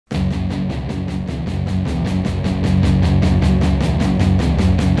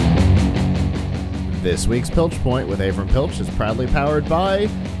This week's Piltch Point with Avram Piltch is proudly powered by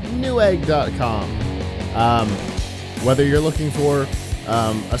Newegg.com. Whether you're looking for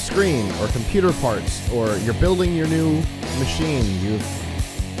a screen or computer parts, or you're building your new machine, you've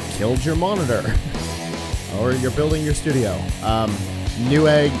killed your monitor, or you're building your studio,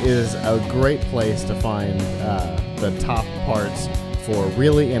 Newegg is a great place to find the top parts for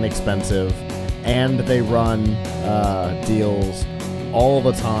really inexpensive, and they run deals all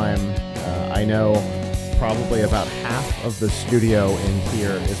the time. I know probably about half of the studio in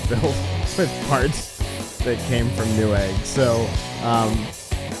here is built with parts that came from Newegg. So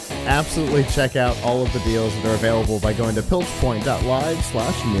absolutely check out all of the deals that are available by going to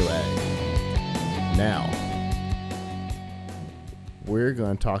piltchpoint.live/Newegg. Now, we're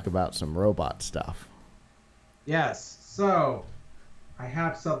going to talk about some robot stuff. Yes, so I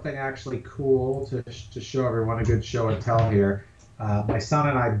have something actually cool to show everyone, a good show and tell here. My son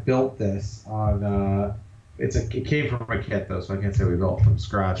and I built this on, it came from a kit though, so I can't say we built it from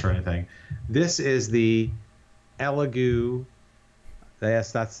scratch or anything. This is the Elegoo,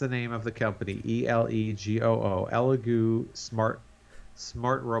 yes, that's the name of the company, Elegoo, Elegoo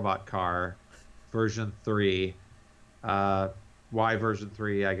Smart Robot Car version 3. Why version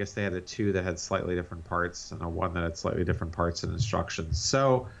 3? I guess they had a 2 that had slightly different parts and a 1 that had slightly different parts and instructions.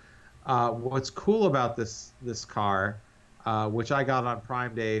 So what's cool about this car, which I got on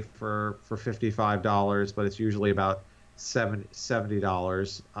Prime Day for $55, but it's usually about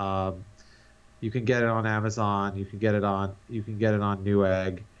 $70. You can get it on Amazon. You can get it on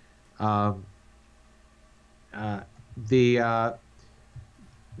Newegg.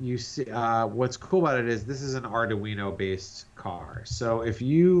 You see, what's cool about it is this is an Arduino-based car. So if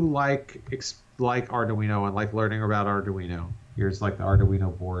you like Arduino and like learning about Arduino, here's like the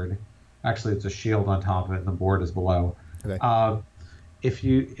Arduino board. Actually, it's a shield on top of it, and the board is below. Okay. If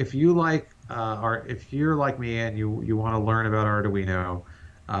you're like me and you want to learn about Arduino,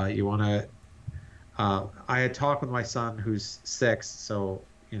 I had talked with my son who's 6, so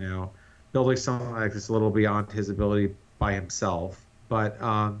building something like this a little beyond his ability by himself, but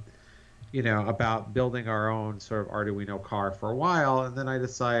about building our own sort of Arduino car for a while, and then I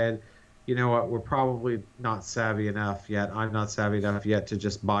decided, you know what, we're probably not savvy enough yet. I'm not savvy enough yet to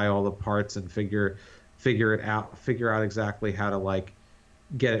just buy all the parts and figure out exactly how to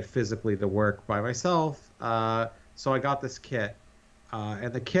get it physically to work by myself. So I got this kit,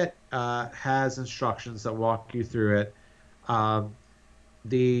 and the kit has instructions that walk you through it.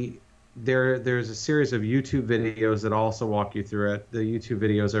 There's a series of YouTube videos that also walk you through it. The YouTube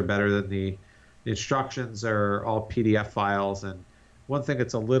videos are better than the instructions are all PDF files. And one thing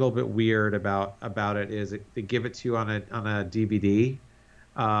that's a little bit weird about it is they give it to you on a DVD.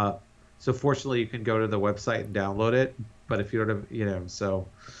 So fortunately, you can go to the website and download it. But if you don't have,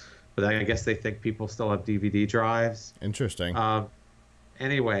 but I guess they think people still have DVD drives. Interesting.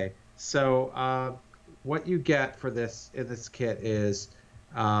 Anyway, so what you get for this in this kit is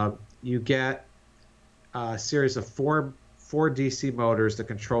you get a series of four DC motors to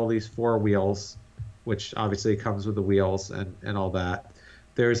control these 4 wheels, which obviously comes with the wheels and all that.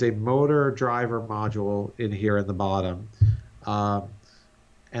 There's a motor driver module in here in the bottom.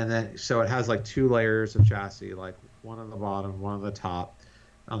 And then, so it has 2 layers of chassis, one on the bottom, one on the top.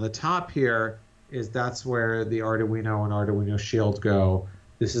 On the top here that's where the Arduino and Arduino Shield go.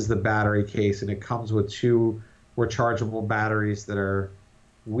 This is the battery case, and it comes with 2 rechargeable batteries that are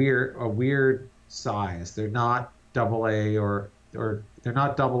a weird size. They're not AA or they're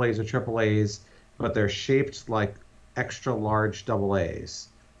not AA's or AAA's, but they're shaped like extra large AA's.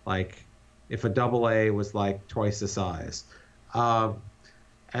 Like if a AA was twice the size.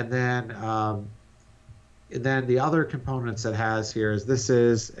 And then the other components it has here is this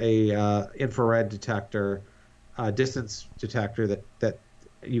is a infrared detector, distance detector that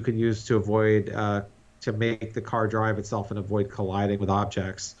you can use to avoid to make the car drive itself and avoid colliding with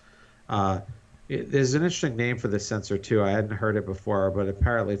objects. There's an interesting name for this sensor too. I hadn't heard it before, but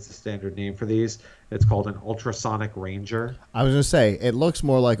apparently it's the standard name for these. It's called an ultrasonic ranger. I was going to say, it looks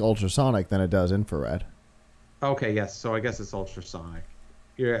more like ultrasonic than it does infrared. Okay, yes. So I guess it's ultrasonic.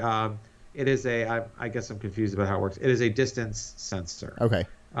 It is I guess I'm confused about how it works. It is a distance sensor. Okay.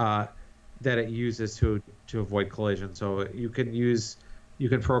 That it uses to avoid collision. So you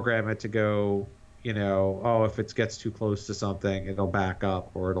can program it to go, if it gets too close to something, it'll back up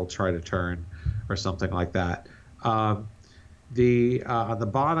or it'll try to turn or something like that. On the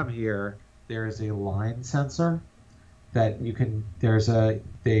bottom here, there is a line sensor that you can.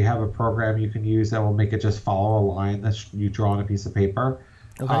 They have a program you can use that will make it just follow a line that you draw on a piece of paper.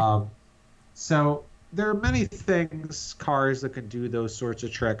 Okay. So there are many cars that can do those sorts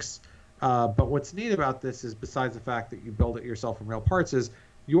of tricks. But what's neat about this is, besides the fact that you build it yourself from real parts, is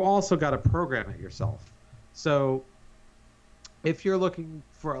you also got to program it yourself. So if you're looking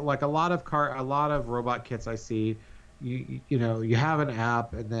for like a lot of robot kits I see, you have an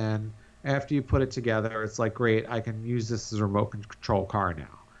app, and then after you put it together, it's like, great, I can use this as a remote control car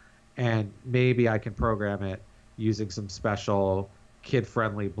now, and maybe I can program it using some special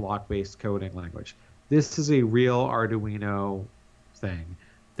kid-friendly block-based coding language. This is a real Arduino thing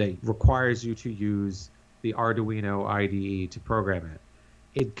that requires you to use the Arduino IDE to program it.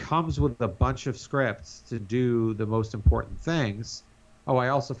 It comes with a bunch of scripts to do the most important things. Oh, I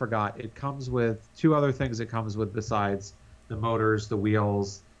also forgot. It comes with two other things it comes with besides the motors, the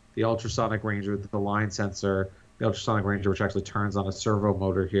wheels, the ultrasonic ranger, the line sensor, the ultrasonic ranger, which actually turns on a servo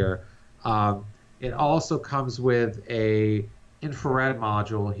motor here. It also comes with a infrared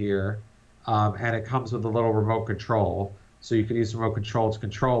module here, and it comes with a little remote control. So you can use the remote control to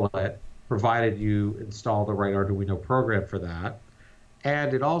control it, provided you install the right Arduino program for that.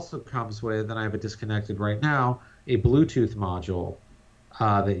 And it also comes with, and I have it disconnected right now, a Bluetooth module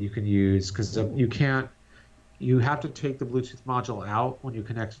that you can use, because you have to take the Bluetooth module out when you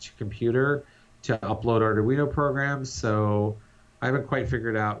connect it to your computer to upload Arduino programs. So I haven't quite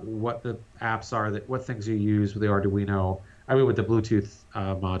figured out what the apps are, what things you use with the Arduino, with the Bluetooth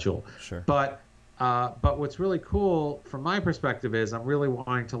module. Sure. But what's really cool from my perspective is I'm really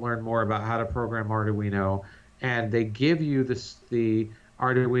wanting to learn more about how to program Arduino, and they give you the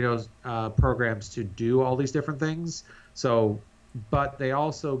Arduino programs to do all these different things. So, but they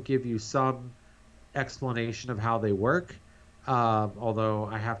also give you some explanation of how they work. Although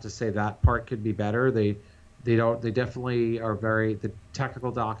I have to say that part could be better. They definitely are the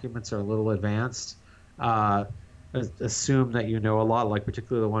technical documents are a little advanced. Assume that you know a lot, like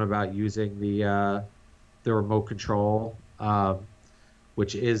particularly the one about using the remote control,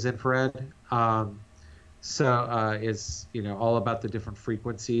 which is infrared. So is all about the different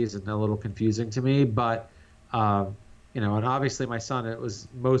frequencies, and a little confusing to me. But and obviously my son was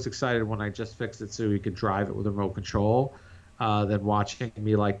most excited when I just fixed it so he could drive it with a remote control, than watching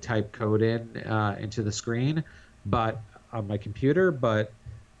me like type code into the screen, but on my computer. But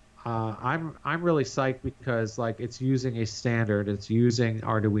I'm really psyched because like it's using a standard. It's using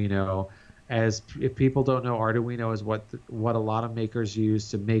Arduino. As if people don't know, Arduino is what a lot of makers use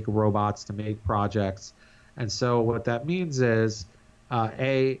to make robots, to make projects. And so what that means is,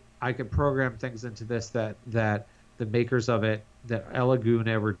 I can program things into this that the makers of it, that Elegoo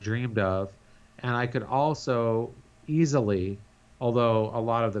never dreamed of. And I could also easily, although a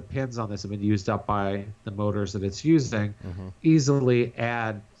lot of the pins on this have been used up by the motors that it's using, easily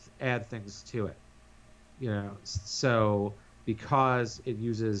add things to it. So because it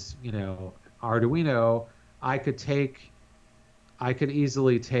uses, Arduino, I could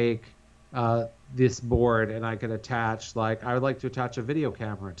easily take this board, and I could attach, like, I would like to attach a video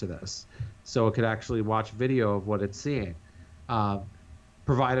camera to this, so it could actually watch video of what it's seeing.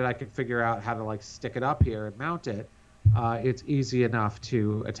 Provided I can figure out how to like stick it up here and mount it, it's easy enough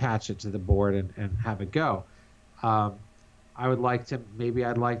to attach it to the board and have it go. I'd like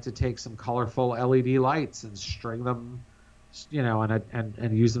to take some colorful LED lights and string them,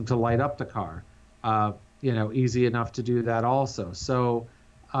 and use them to light up the car. Easy enough to do that also.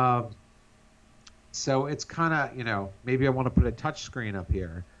 So it's kind of, maybe I want to put a touch screen up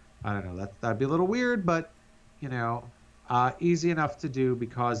here. I don't know, that'd be a little weird, but easy enough to do,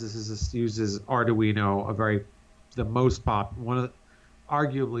 because this uses Arduino,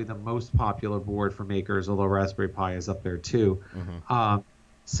 arguably the most popular board for makers, although Raspberry Pi is up there too.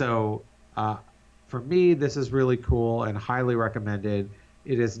 So for me, this is really cool and highly recommended.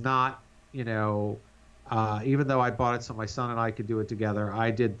 It is not, even though I bought it so my son and I could do it together, I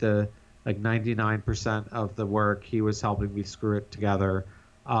did the 99% of the work. He was helping me screw it together.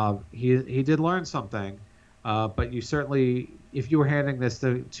 He did learn something, but you certainly, if you were handing this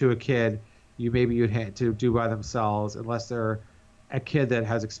to a kid, you'd hand to do by themselves, unless they're a kid that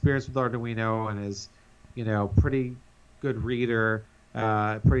has experience with Arduino and is, pretty good reader,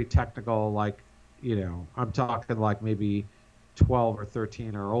 pretty technical, I'm talking like maybe 12 or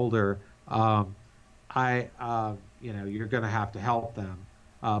 13 or older. You're going to have to help them.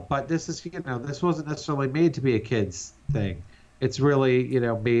 But this is, this wasn't necessarily made to be a kid's thing. It's really,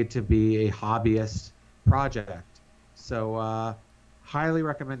 made to be a hobbyist project. So highly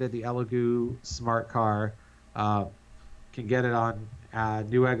recommended the Elegoo smart car. Can get it on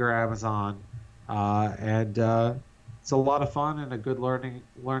Newegg or Amazon. And it's a lot of fun and a good learning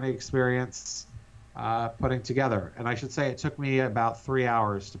experience putting together. And I should say it took me about 3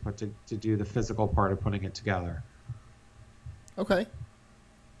 hours to do the physical part of putting it together. Okay.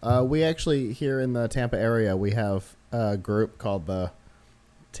 We actually, here in the Tampa area, we have a group called the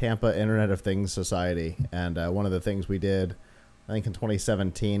Tampa Internet of Things Society. And one of the things we did, I think in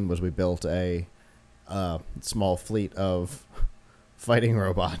 2017, was we built a small fleet of fighting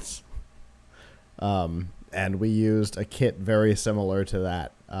robots. And we used a kit very similar to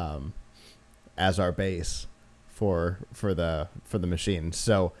that as our base for the machine.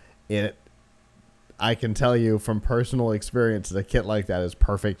 So I can tell you from personal experience that a kit like that is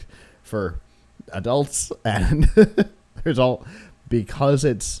perfect for adults, and because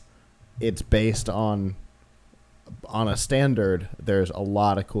it's based on a standard. There's a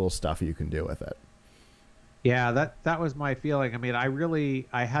lot of cool stuff you can do with it. Yeah, that was my feeling. I mean,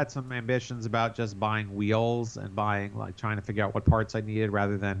 I had some ambitions about just buying wheels and trying to figure out what parts I needed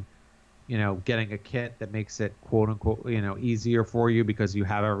rather than, getting a kit that makes it quote unquote, easier for you because you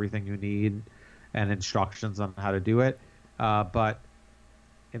have everything you need and instructions on how to do it. But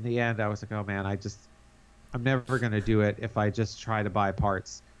in the end, I was like, oh man, I'm never going to do it if I just try to buy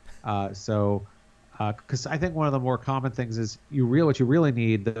parts. Because I think one of the more common things is what you really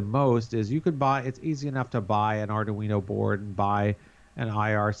need the most is it's easy enough to buy an Arduino board and buy an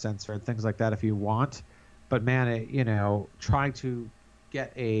IR sensor and things like that if you want. But man, trying to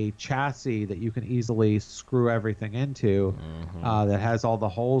get a chassis that you can easily screw everything into, that has all the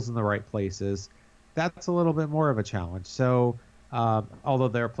holes in the right places, that's a little bit more of a challenge. So, although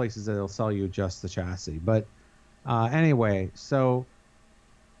there are places that'll sell you just the chassis, but anyway, so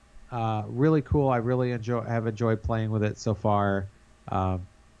really cool. I really have enjoyed playing with it so far. I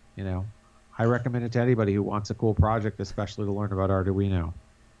recommend it to anybody who wants a cool project, especially to learn about Arduino.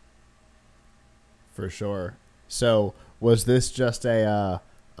 For sure. So, was this just a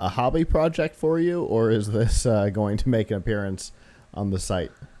hobby project for you, or is this going to make an appearance on the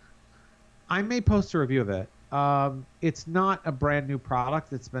site? I may post a review of it. It's not a brand new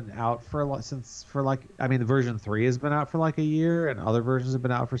product. It's been out the version 3 has been out for like a year, and other versions have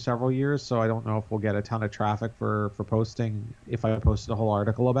been out for several years. So I don't know if we'll get a ton of traffic for posting if I posted a whole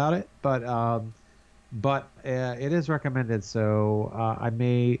article about it. But it is recommended. So I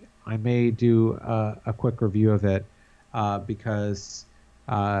may do a quick review of it because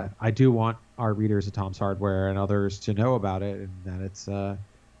I do want our readers of Tom's Hardware and others to know about it, and that it's a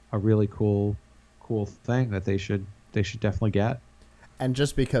really cool thing that they should definitely get. And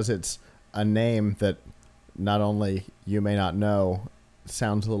just because it's a name that not only you may not know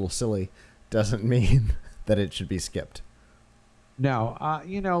sounds a little silly doesn't mean that it should be skipped. No,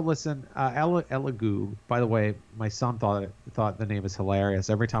 listen, Elegoo, by the way, my son thought the name is hilarious.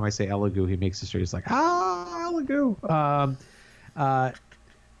 Every time I say Elegoo, he makes a straight. He's like, Elegoo.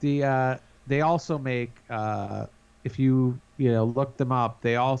 They also make, if you look them up,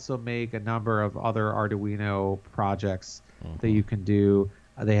 they also make a number of other Arduino projects that you can do.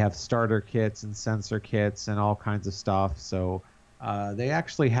 They have starter kits and sensor kits and all kinds of stuff. So they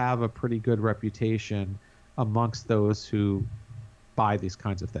actually have a pretty good reputation amongst those who buy these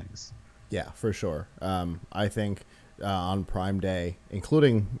kinds of things. Yeah, for sure. I think on Prime Day,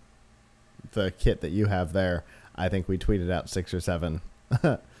 including the kit that you have there, I think we tweeted out 6 or 7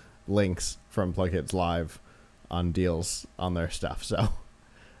 links from PLUGHITZ Live on deals on their stuff. So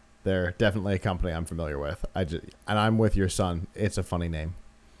they're definitely a company I'm familiar with. And I'm with your son. It's a funny name.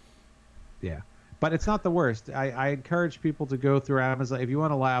 Yeah, but it's not the worst. I encourage people to go through Amazon. If you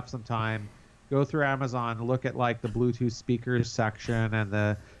want to laugh sometime, go through Amazon, look at like the Bluetooth speakers section and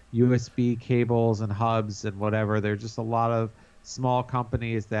the USB cables and hubs and whatever. There's just a lot of small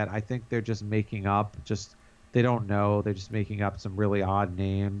companies that I think they're just making up. They don't know. They're just making up some really odd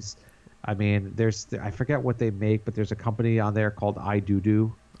names. I mean, I forget what they make, but there's a company on there called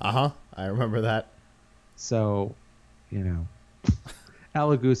iDoodoo. I remember that. So,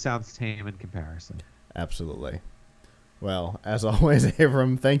 Elegoo sounds tame in comparison. Absolutely. Well, as always,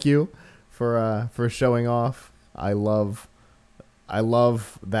 Abram, thank you for showing off. I love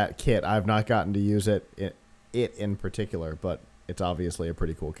that kit. I've not gotten to use it in particular, but it's obviously a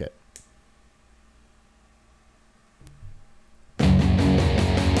pretty cool kit.